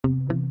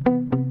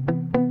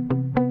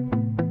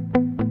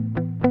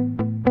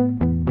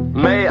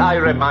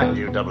remind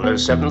you,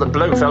 007, that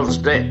Blofeld's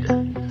dead.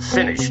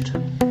 Finished.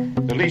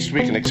 The least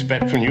we can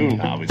expect from you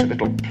now is a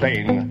little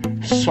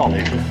plain,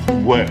 solid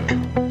work.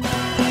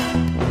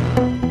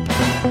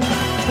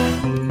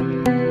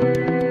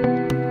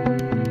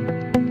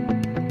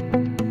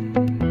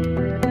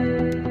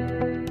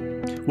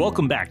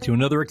 Welcome back to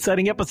another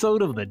exciting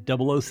episode of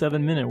the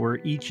 007 Minute, where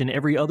each and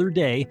every other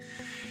day,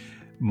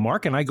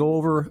 Mark and I go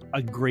over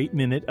a great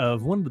minute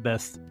of one of the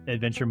best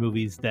adventure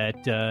movies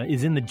that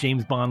is in the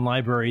James Bond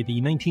library, the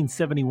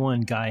 1971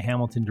 Guy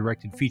Hamilton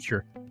directed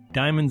feature,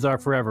 Diamonds Are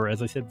Forever.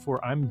 As I said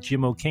before, I'm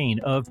Jim O'Kane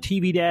of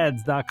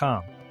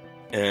TVDads.com.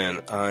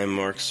 And I'm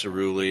Mark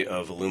Cerulli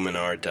of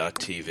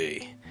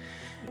Luminar.tv.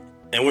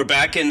 And we're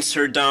back in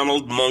Sir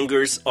Donald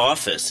Munger's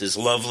office, his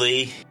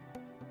lovely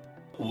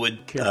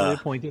carefully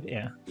appointed,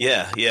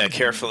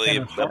 carefully kind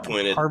of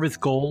appointed harvest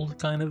gold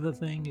kind of a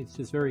thing. It's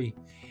just very,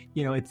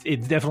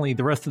 it's definitely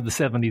the rest of the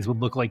 70s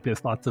would look like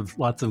this, lots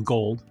of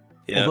gold.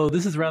 Yeah. Although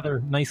this is rather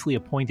nicely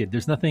appointed.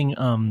 There's nothing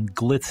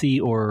glitzy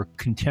or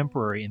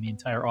contemporary in the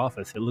entire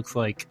office. It looks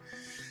like,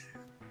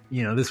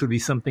 this would be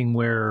something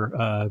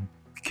where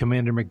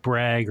Commander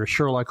McBragg or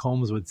Sherlock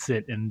Holmes would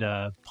sit and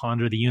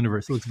ponder the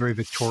universe. It looks very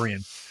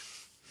Victorian.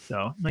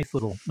 So nice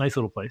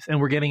little place. And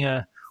we're getting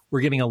a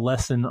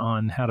lesson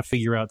on how to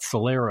figure out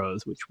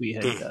Soleros, which we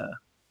had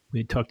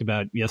talked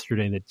about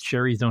yesterday, that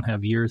Sherries don't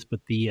have years, but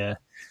the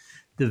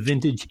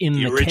vintage in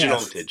the original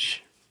cask,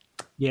 vintage.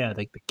 Yeah,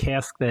 like the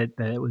cask that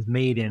it was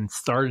made in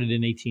started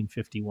in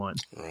 1851.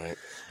 Right.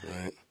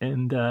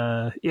 And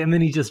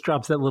then he just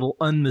drops that little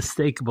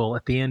unmistakable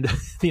at the end of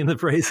the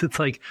phrase. It's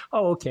like,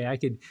 oh, okay, I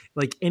could,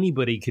 like,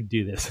 anybody could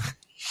do this.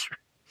 Sure.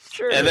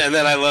 And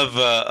then I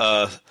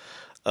love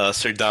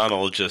Sir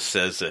Donald just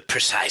says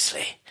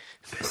precisely.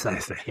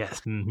 Precisely,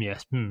 yes,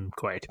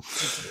 quite.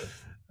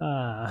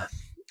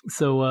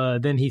 So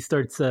then he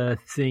starts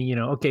saying,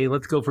 okay,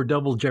 let's go for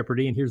double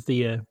jeopardy, and here's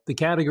the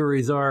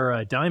categories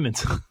are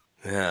diamonds.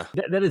 Yeah,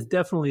 that is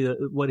definitely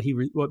what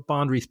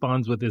Bond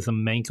responds with is a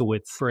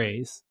Mankiewicz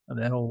phrase.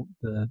 That whole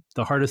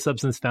the hardest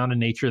substance found in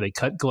nature. They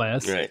cut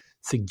glass, right?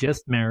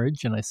 Suggest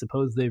marriage, and I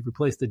suppose they've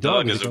replaced the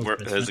dog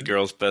as a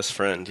girl's best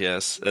friend.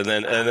 Yes, and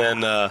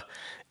then.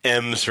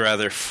 M's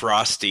rather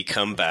frosty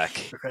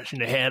comeback. Profession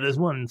to have is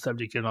one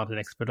subject you're not an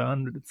expert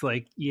on, but it's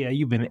like, yeah,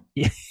 you've been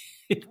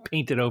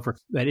painted over.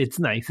 But it's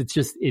nice.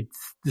 This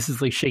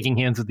is like shaking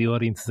hands with the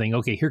audience and saying,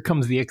 okay, here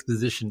comes the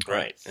exposition.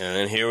 Right. And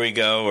then here we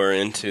go. We're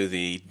into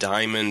the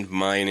diamond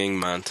mining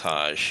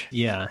montage.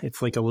 Yeah,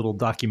 it's like a little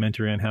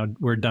documentary on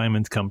where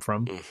diamonds come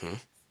from. Mm-hmm.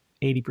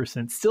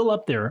 80%. Still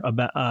up there.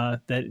 About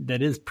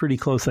that is pretty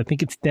close. I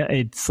think it's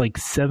like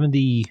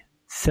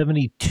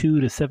 72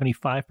 to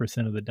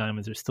 75% of the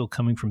diamonds are still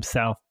coming from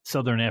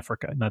southern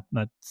Africa, not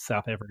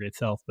South Africa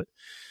itself, but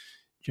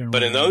generally.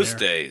 But in those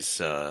days,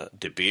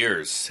 De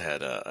Beers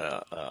had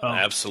an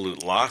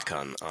absolute lock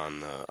on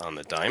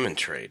the diamond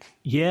trade.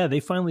 Yeah, they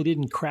finally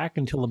didn't crack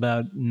until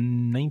about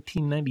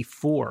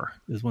 1994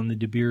 is when the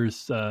De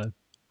Beers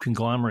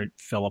conglomerate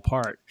fell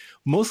apart.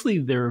 Mostly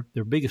their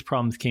biggest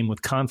problems came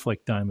with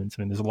conflict diamonds.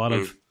 I mean, there's a lot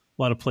of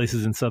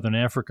places in southern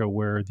Africa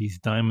where these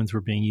diamonds were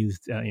being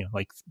used,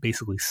 like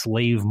basically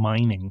slave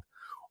mining,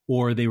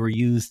 or they were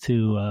used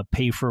to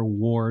pay for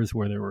wars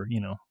where there were,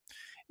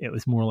 it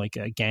was more like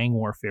a gang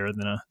warfare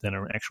than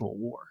an actual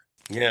war.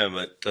 Yeah,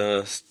 but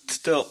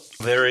still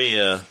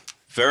very,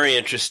 very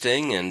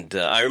interesting. And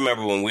I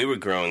remember when we were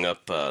growing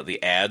up,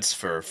 the ads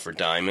for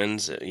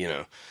diamonds,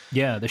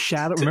 Yeah, the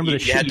shadow. Remember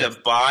the you had to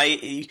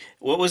buy.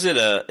 What was it?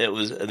 It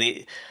was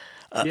the.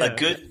 A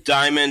good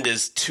diamond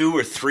is 2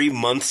 or 3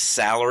 months'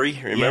 salary.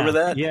 Remember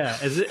that? Yeah,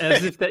 as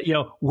if that,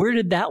 where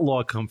did that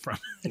law come from?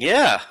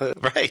 Yeah,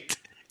 right.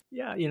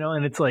 Yeah,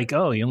 and it's like,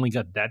 oh, you only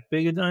got that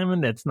big a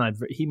diamond? That's not,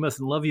 he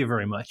mustn't love you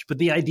very much. But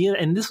the idea,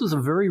 and this was a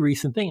very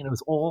recent thing, and it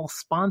was all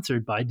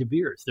sponsored by De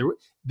Beers. There were,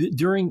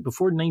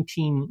 before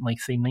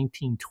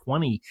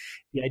 1920,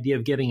 the idea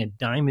of getting a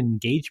diamond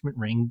engagement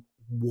ring,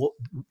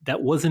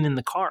 that wasn't in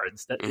the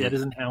cards. That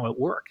isn't how it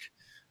worked.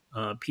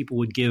 People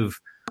would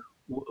give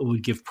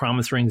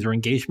promise rings or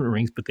engagement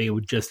rings, but they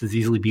would just as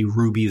easily be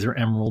rubies or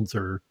emeralds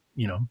or,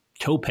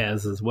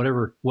 topazes,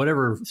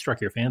 whatever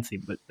struck your fancy.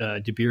 But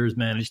De Beers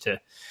managed to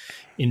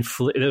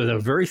inflate. It was a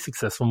very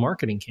successful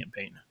marketing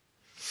campaign.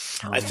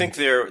 I think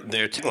their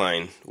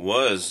tagline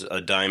was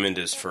 "A diamond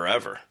is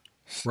forever."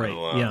 So,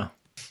 right. Yeah.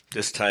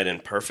 This tied in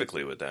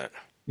perfectly with that.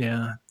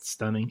 Yeah,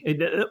 stunning.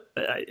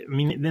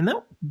 Then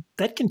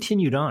that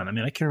continued on. I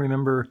mean, I can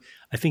remember.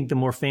 I think the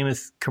more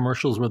famous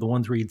commercials were the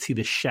ones where you'd see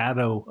the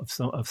shadow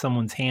of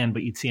someone's hand,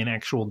 but you'd see an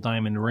actual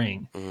diamond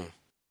ring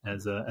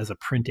as a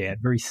print ad.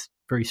 Very,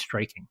 very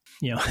striking.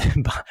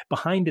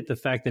 Behind it, the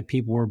fact that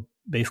people were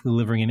basically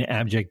living in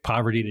abject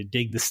poverty to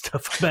dig this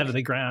stuff up out of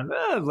the ground.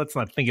 Let's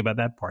not think about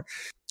that part.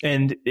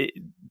 And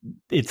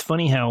it's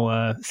funny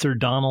how Sir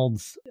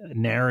Donald's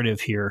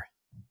narrative here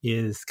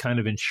is kind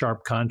of in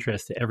sharp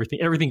contrast to everything.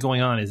 Everything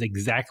going on is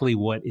exactly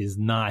what is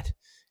not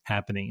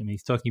happening. I mean,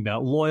 he's talking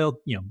about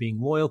being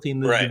loyalty in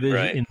the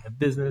division, in the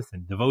business,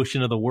 and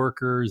devotion to the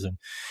workers. And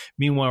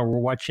meanwhile, we're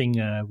watching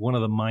one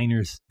of the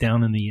miners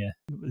down in the,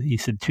 he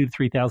said 2,000 to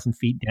 3,000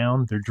 feet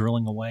down. They're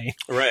drilling away.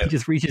 Right. He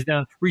just reaches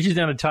down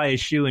to tie his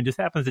shoe and just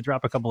happens to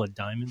drop a couple of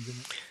diamonds in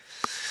it.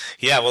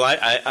 Yeah, well,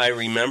 I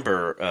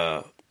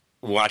remember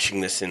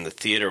watching this in the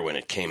theater when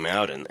it came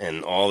out,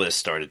 and all this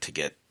started to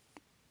get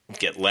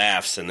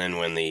laughs. And then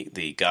when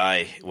the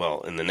guy,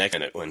 well, in the next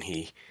minute, when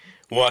he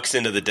walks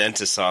into the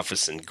dentist's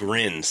office and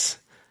grins,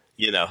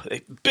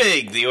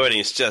 the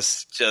audience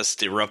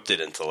just erupted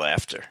into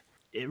laughter.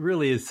 It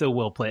really is so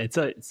well played.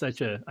 It's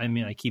such a, I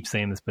mean, I keep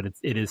saying this, but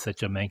it is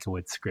such a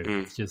Mankiewicz script.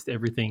 It's just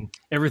everything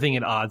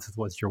at odds with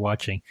what you're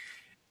watching.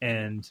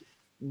 And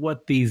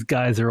what these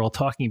guys are all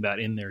talking about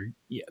in their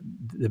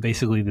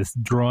basically this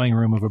drawing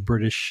room of a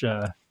British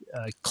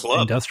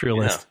club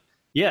industrialist.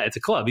 Yeah, it's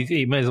a club.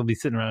 He might as well be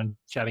sitting around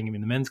chatting him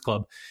in the men's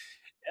club.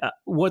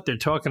 What they're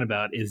talking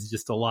about is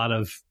just a lot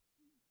of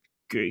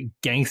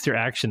gangster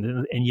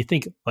action, and you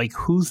think, like,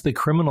 who's the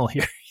criminal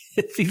here?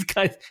 These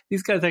guys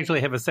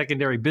actually have a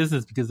secondary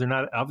business because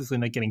they're obviously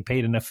not getting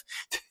paid enough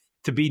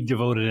to be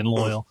devoted and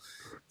loyal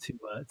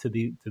to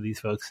these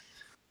folks.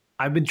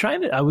 I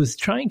was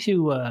trying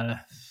to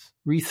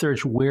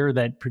research where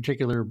that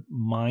particular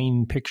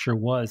mine picture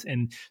was,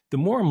 and the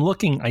more I'm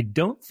looking, I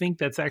don't think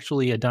that's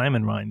actually a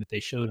diamond mine that they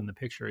showed in the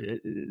picture.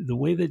 The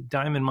way that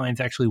diamond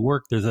mines actually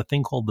work, there's a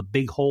thing called the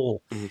big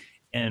hole,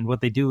 and what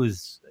they do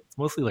is it's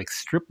mostly like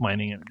strip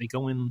mining, and they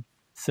go in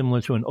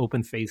similar to an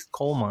open-faced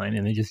coal mine,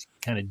 and they just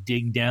kind of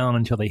dig down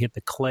until they hit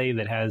the clay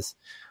that has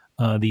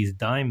these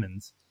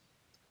diamonds,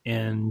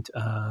 and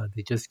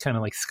they just kind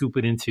of like scoop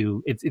it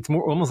into it's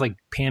more almost like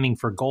panning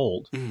for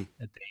gold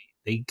that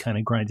they kind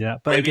of grind it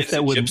out. But maybe I guess it's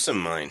that would gypsum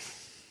mine.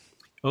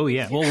 Oh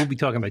yeah, well, we'll be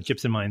talking about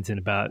gypsum mines in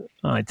about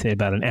I'd say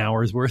about an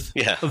hour's worth.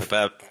 Yeah,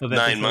 about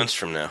 9 months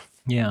from now.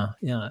 Yeah,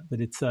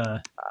 but it's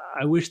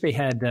I wish they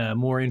had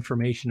more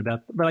information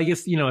about. But I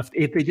guess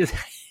if they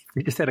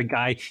just had a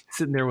guy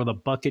sitting there with a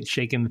bucket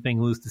shaking the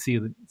thing loose to see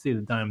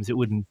the diamonds, it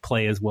wouldn't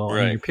play as well. Right.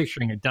 I mean, you're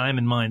picturing a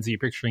diamond mine, so you're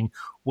picturing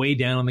way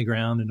down on the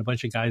ground and a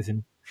bunch of guys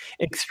in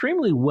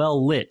extremely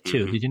well lit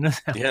too. Did you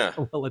notice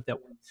how well lit that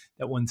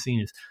one scene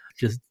is?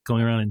 Just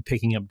going around and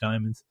picking up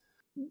diamonds.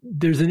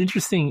 There's the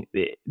interesting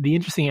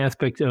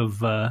aspect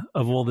of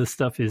all this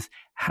stuff is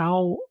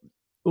how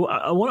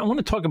I want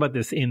to talk about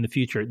this in the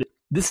future.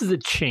 This is a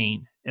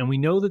chain, and we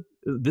know that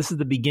this is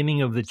the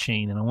beginning of the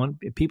chain,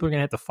 and people are going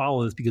to have to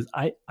follow this because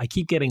I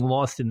keep getting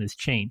lost in this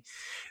chain.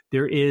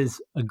 There is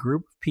a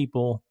group of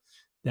people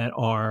that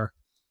are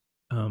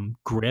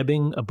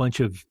grabbing a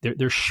bunch of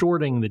they're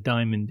shorting the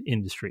diamond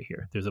industry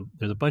here. There's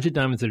a bunch of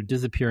diamonds that are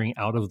disappearing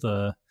out of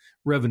the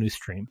revenue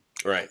stream.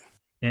 Right.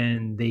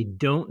 And they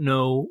don't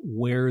know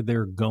where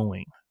they're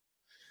going.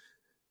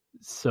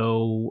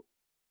 So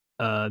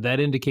that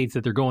indicates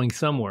that they're going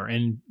somewhere.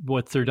 And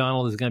what Sir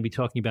Donald is going to be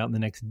talking about in the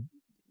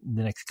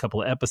next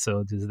couple of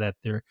episodes is that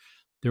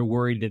they're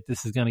worried that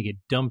this is going to get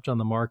dumped on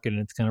the market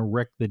and it's going to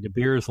wreck the De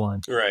Beers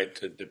line. Right,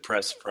 to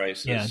depress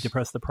prices. Yeah,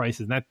 depress the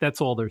prices. That's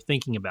all they're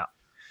thinking about.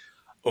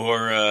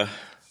 Or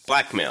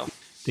blackmail.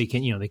 They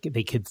can,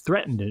 they could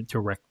threaten to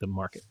wreck the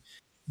market.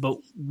 But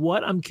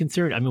what I'm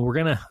concerned, I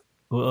mean,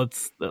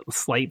 it's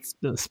slight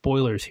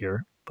spoilers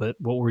here, but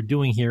what we're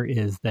doing here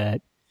is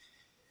that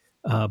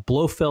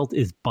Blofeld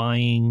is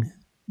buying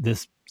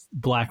this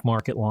black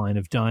market line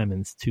of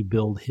diamonds to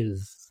build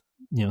his,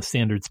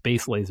 standard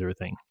space laser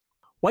thing.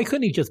 Why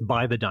couldn't he just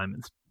buy the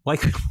diamonds? Why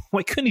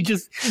couldn't he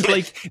just,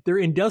 they're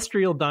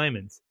industrial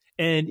diamonds,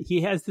 and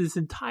he has this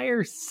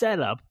entire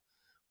setup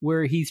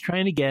where he's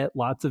trying to get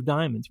lots of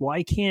diamonds.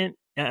 Why can't,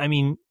 I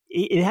mean,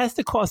 it has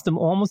to cost him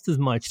almost as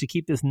much to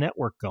keep this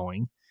network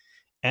going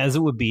as it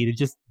would be to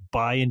just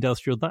buy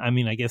industrial. I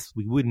mean, I guess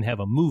we wouldn't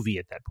have a movie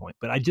at that point,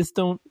 but I just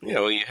don't.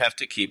 Yeah, well, you have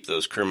to keep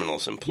those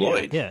criminals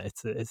employed. Yeah,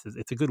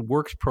 it's a good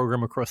works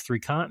program across 3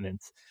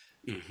 continents,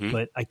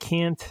 but I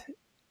can't.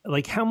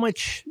 Like, how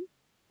much?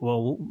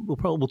 Well,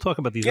 we'll talk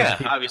about these. Yeah,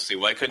 obviously,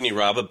 why couldn't he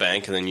rob a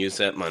bank and then use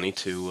that money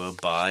to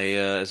buy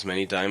as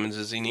many diamonds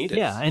as he needed?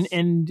 Yeah,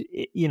 and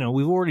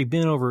we've already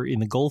been over in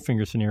the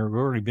Goldfinger scenario. We've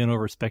already been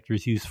over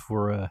Spectre's use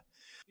for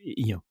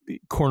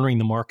cornering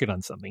the market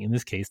on something. In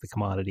this case, the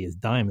commodity is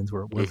diamonds,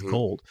 where it was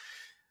gold.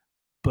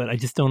 But I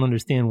just don't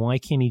understand, why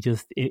can't he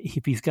just,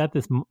 if he's got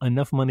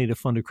enough money to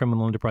fund a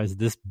criminal enterprise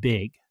this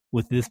big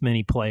with this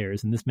many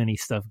players and this many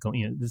stuff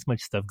going, this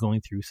much stuff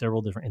going through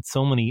several different and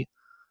so many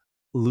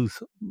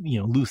loose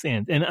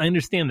ends. And I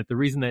understand that the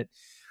reason that,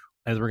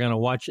 as we're going to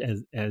watch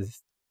as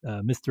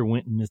Mr.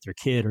 Wint and Mr.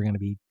 Kidd are going to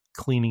be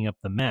cleaning up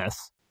the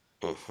mess,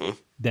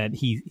 that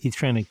he's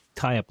trying to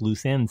tie up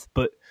loose ends.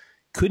 But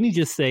couldn't he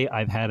just say,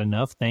 "I've had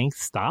enough,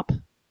 thanks, stop"?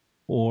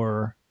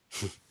 Or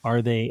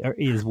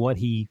is what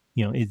he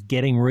is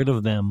getting rid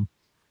of them?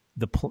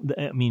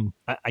 I mean,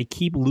 I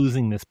keep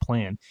losing this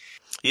plan.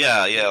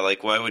 Yeah.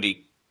 Like, why would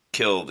he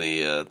kill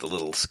the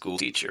little school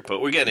teacher?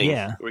 But we're getting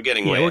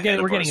way ahead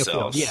of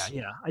ourselves.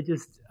 Yeah. I don't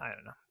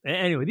know.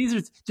 Anyway, these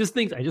are just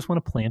things I just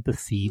want to plant the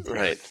seeds.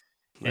 Right.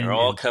 They're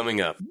all coming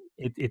up.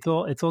 it's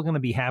all going to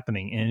be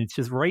happening, and it's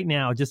just right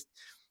now. Just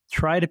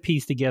try to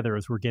piece together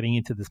as we're getting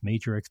into this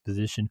major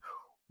exposition.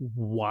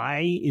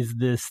 Why is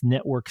this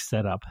network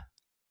set up?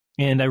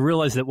 And I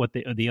realize that what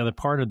the other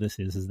part of this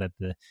is that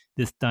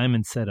this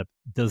diamond setup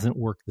doesn't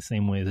work the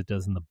same way as it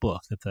does in the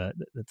book.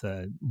 That's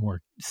a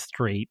more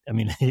straight. I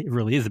mean, it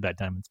really is about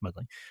diamond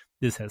smuggling.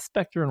 This has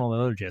Spectre and all the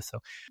other jazz. So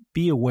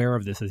be aware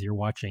of this as you're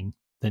watching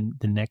the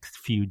next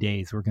few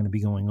days. We're going to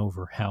be going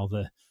over how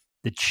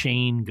the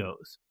chain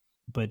goes.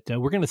 But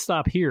we're going to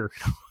stop here.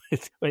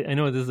 I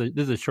know this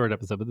is a short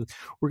episode, but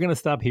we're going to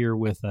stop here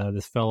with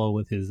this fellow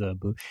with his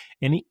boot.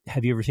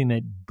 Have you ever seen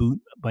that boot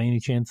by any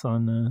chance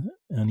on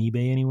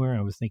eBay anywhere?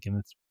 I was thinking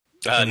it's.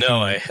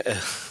 No,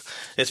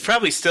 it's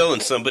probably still in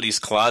somebody's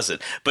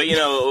closet. But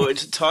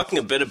talking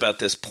a bit about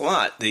this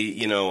plot,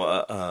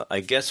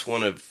 I guess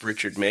one of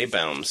Richard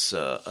Maybaum's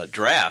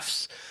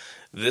drafts.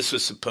 This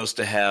was supposed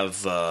to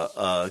have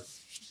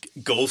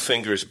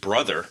Goldfinger's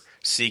brother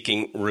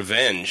seeking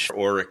revenge for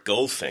Auric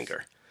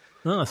Goldfinger.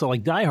 Oh, so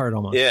like Die Hard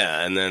almost.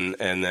 Yeah, and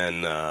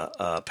then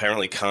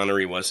apparently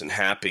Connery wasn't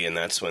happy, and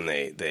that's when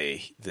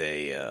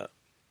they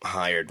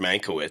hired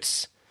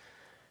Mankiewicz,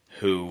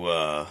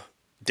 who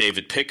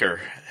David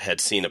Picker had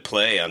seen a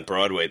play on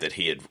Broadway that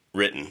he had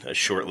written, a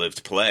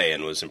short-lived play,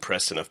 and was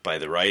impressed enough by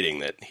the writing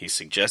that he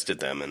suggested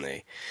them, and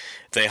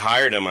they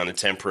hired him on a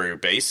temporary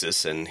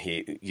basis, and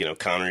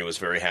Connery was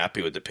very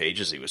happy with the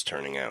pages he was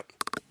turning out.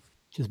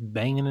 Just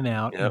banging it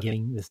out and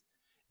getting this.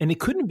 And it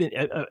couldn't have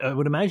been. I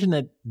would imagine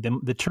that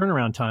the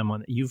turnaround time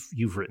on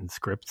you've written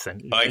scripts,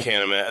 and I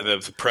can't imagine.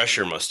 The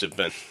pressure must have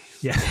been.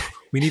 Yeah,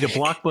 we need a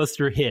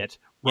blockbuster hit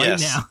right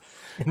now,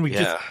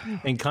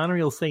 and and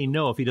Connery will say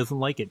no if he doesn't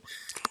like it.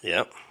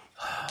 Yep.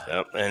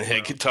 And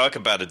he could talk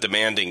about a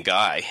demanding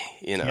guy,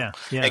 Yeah.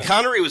 And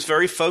Connery was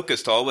very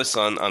focused always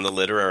on the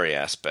literary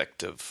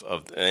aspect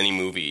of any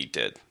movie he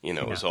did.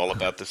 It was all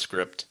about the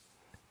script.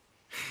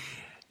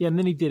 Yeah, and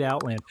then he did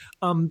Outland.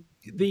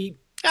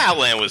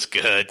 Outland was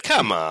good.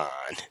 Come on.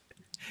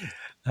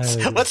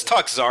 Let's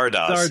talk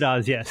Zardoz.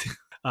 Zardoz, yes.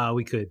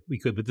 We could,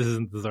 but this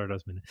isn't the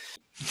Zardoz minute.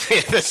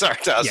 The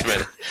Zardoz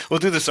minute. We'll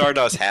do the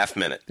Zardoz half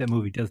minute. That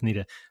movie does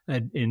need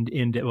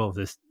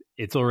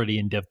it's already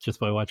in depth just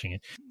by watching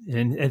it.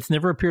 And it's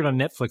never appeared on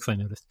Netflix, I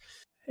noticed.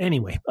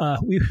 Anyway,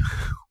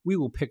 we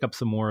will pick up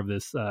some more of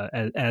this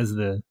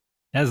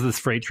as this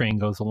freight train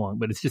goes along.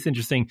 But it's just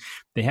interesting.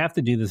 They have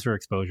to do this for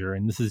exposure.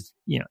 And this is,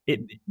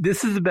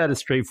 this is about as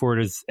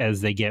straightforward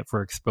as they get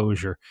for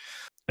exposure.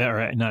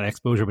 Or not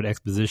exposure, but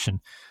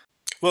exposition.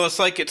 Well, it's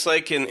like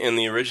in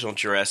the original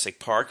Jurassic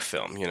Park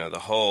film, the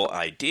whole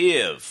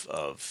idea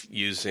of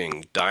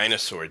using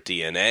dinosaur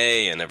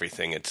DNA and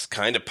everything, it's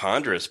kind of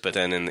ponderous, but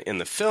then in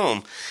the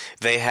film,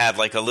 they had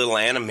like a little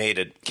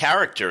animated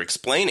character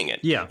explaining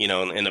it,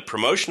 in a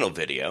promotional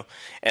video,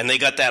 and they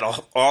got that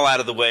all out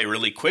of the way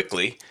really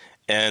quickly,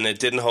 and it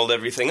didn't hold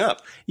everything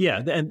up. Yeah,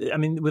 and I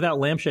mean, without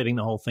lampshading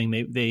the whole thing,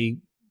 they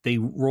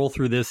roll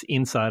through this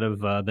inside of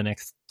the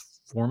next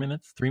 3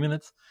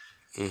 minutes.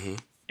 Mm-hmm.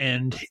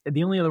 And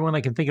the only other one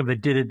I can think of that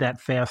did it that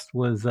fast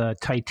was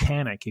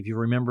Titanic. If you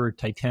remember,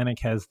 Titanic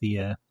has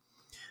the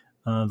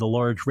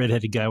large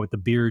redheaded guy with the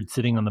beard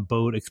sitting on the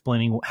boat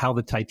explaining how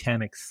the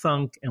Titanic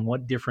sunk and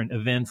what different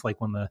events,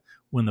 like when the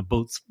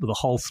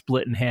hull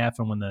split in half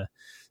and when the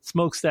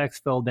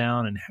smokestacks fell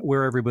down and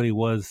where everybody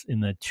was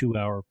in the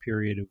 2-hour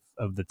period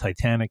of the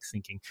Titanic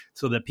sinking,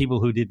 so that people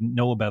who didn't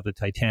know about the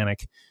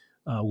Titanic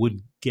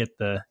would get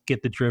the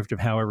drift of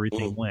how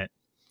everything went.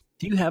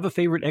 Do you have a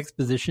favorite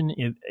exposition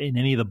in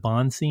any of the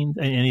Bond scenes,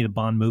 in any of the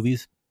Bond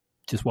movies,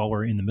 just while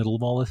we're in the middle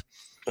of all this?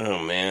 Oh,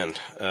 man.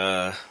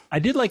 I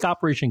did like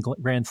Operation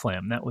Grand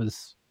Slam. That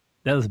was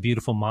a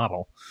beautiful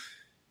model.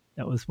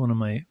 That was one of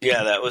my...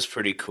 Yeah, that was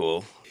pretty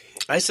cool.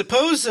 I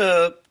suppose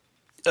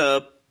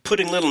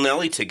putting Little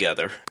Nelly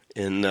together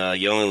in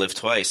You Only Live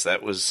Twice,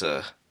 that was...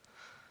 that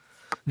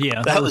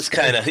was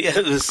kind of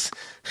it was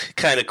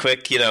kind of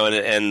quick,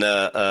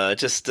 and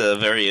just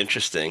very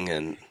interesting,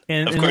 and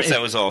of course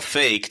that was all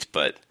faked,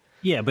 but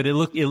but it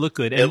looked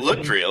good. It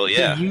looked real,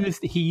 yeah.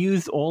 He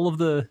used all of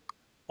the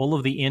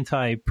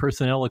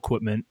anti-personnel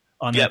equipment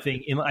on that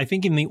thing. I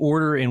think in the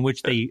order in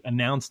which they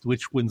announced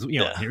which ones,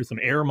 here's some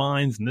air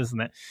mines and this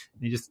and that.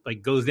 And he just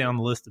like goes down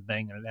the list of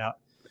banging it out.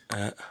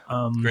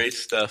 Great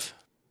stuff.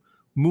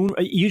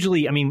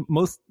 Usually, I mean,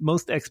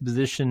 most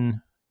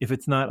exposition, if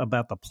it's not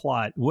about the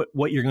plot,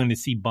 what you're going to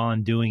see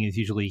Bond doing is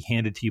usually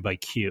handed to you by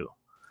Q.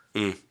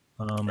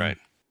 Right.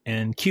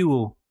 And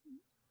Q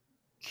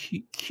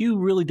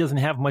really doesn't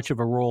have much of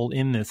a role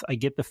in this. I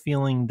get the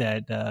feeling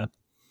that...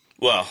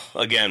 well,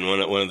 again,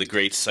 one of the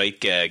great sight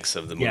gags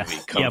of the movie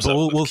comes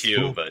up with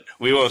Q, but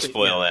we won't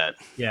spoil that.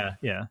 Yeah.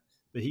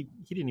 But he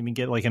didn't even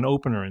get like an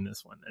opener in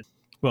this one.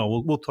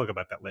 Well, we'll talk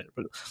about that later.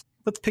 But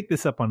let's pick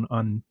this up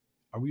on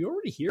are we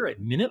already here at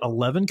minute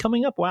 11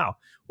 coming up? Wow.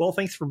 Well,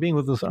 thanks for being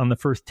with us on the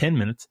first 10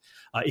 minutes.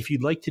 If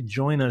you'd like to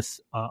join us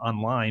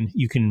online,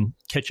 you can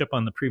catch up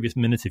on the previous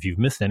minutes if you've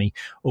missed any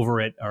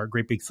over at our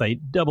great big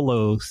site,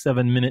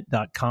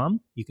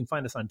 007minute.com. You can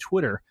find us on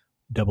Twitter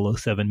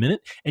 007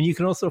 Minute. And you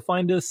can also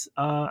find us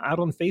out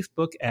on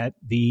Facebook at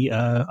the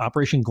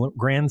Operation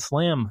Grand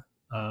Slam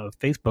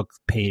Facebook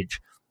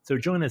page. So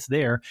join us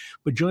there,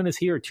 but join us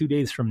here 2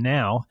 days from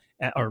now.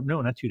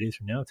 No, not 2 days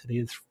from now. Today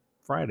is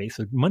Friday,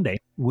 so Monday.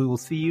 We will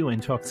see you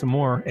and talk some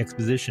more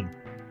exposition.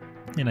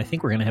 And I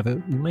think we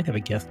might have a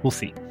guest. We'll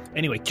see.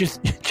 Anyway, just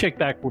check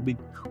back.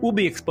 We'll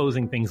be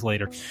exposing things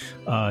later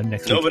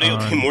next week. Nobody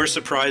will be more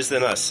surprised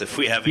than us if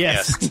we have a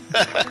guest.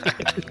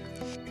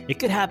 It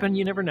could happen.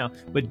 You never know.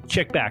 But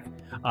check back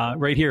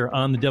right here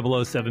on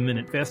the 007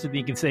 Minute. Faster than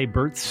you can say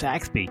Bert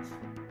Saxby.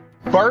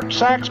 Bert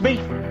Saxby?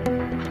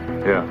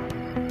 Yeah.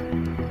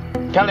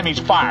 Tell him he's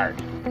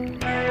fired.